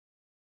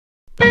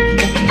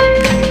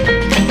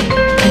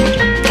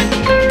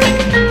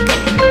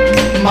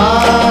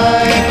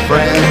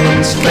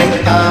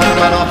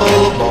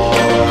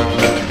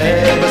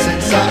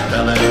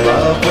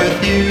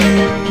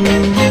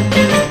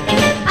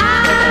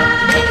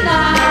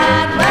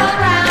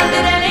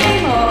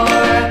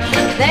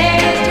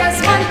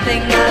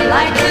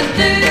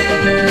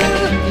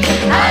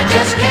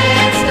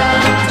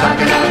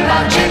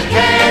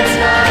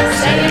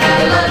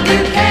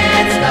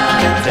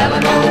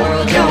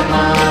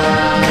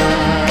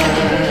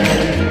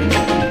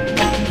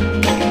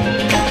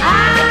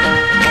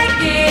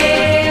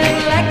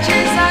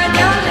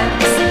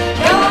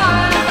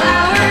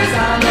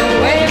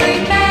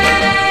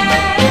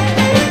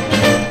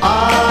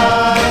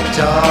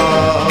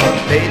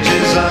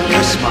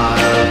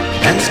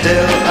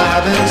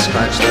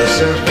scratched the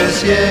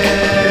surface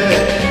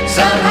yet.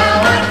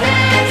 Somehow I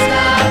can't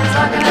stop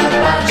talking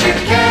about you,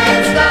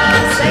 can't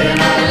stop saying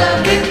I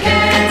love you,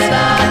 can't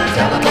stop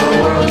telling the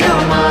world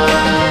you're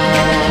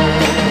mine.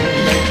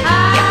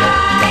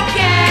 I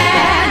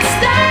can't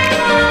stay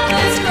while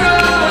it's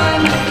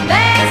growing,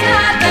 there's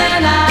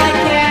nothing I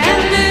can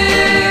do.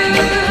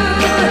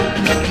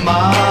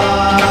 My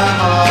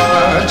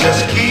heart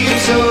just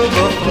keeps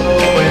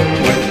overflowing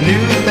with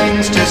new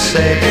things to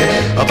say.